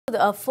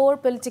Four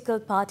political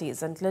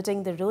parties,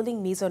 including the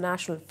ruling Mizo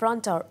National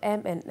Front or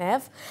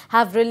MNF,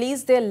 have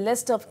released their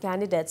list of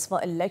candidates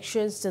for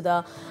elections to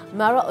the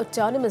Mara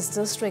Autonomous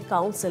District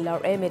Council or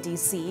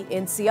MADC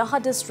in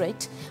Siaha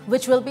district,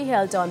 which will be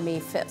held on May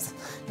 5th.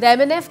 The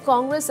MNF,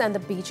 Congress and the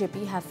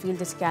BJP have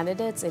fielded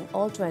candidates in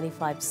all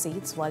 25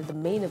 seats, while the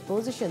main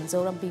opposition,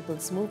 Zoram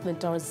People's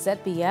Movement or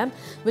ZPM,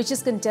 which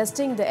is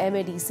contesting the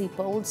MADC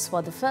polls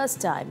for the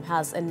first time,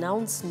 has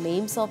announced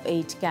names of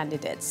 8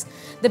 candidates.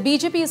 The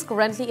BJP is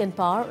currently in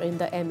power in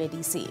the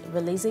MADC,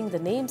 releasing the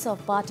names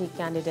of party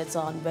candidates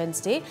on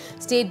Wednesday.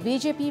 State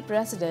BJP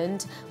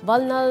President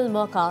Valnal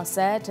Moka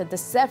said the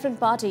Saffron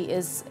Party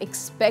is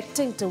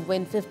expecting to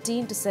win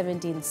 15 to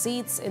 17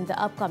 seats in the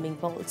upcoming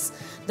polls.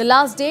 The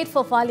last date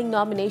for filing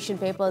nomination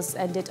papers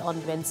ended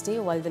on Wednesday,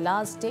 while the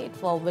last date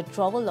for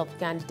withdrawal of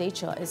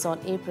candidature is on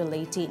April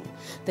 18.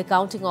 The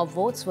counting of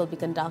votes will be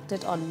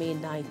conducted on May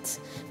 9th.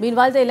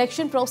 Meanwhile, the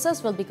election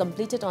process will be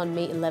completed on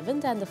May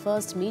 11th and the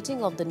first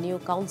meeting of the new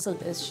council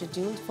is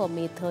scheduled for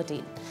May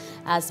 13.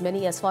 As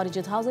many as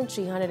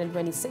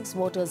 42,326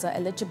 voters are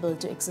eligible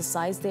to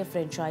exercise their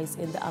franchise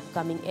in the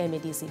upcoming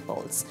MADC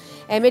polls.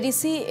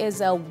 MADC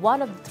is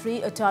one of the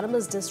 3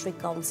 autonomous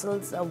district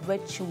councils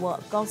which were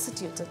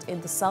constituted in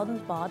the southern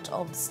part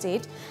of the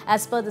state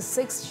as per the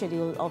 6th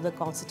schedule of the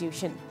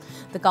constitution.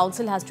 The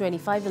council has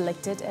 25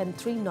 elected and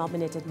 3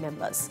 nominated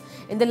members.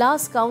 In the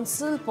last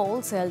council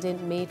polls held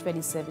in May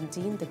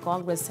 2017, the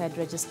Congress had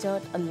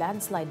registered a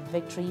landslide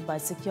victory by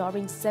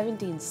securing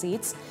 17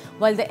 seats,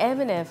 while the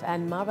MNF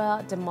and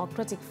Mara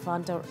Democratic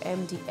Front or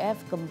MDF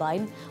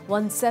combined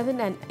won 7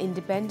 and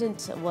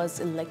independent was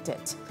elected.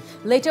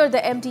 Later, the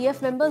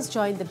MDF members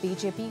joined the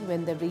BJP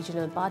when the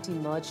regional party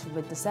merged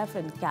with the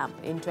Saffron camp.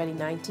 In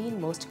 2019,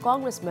 most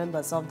Congress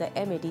members of the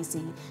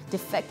MADC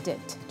defected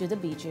to the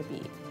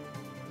BJP.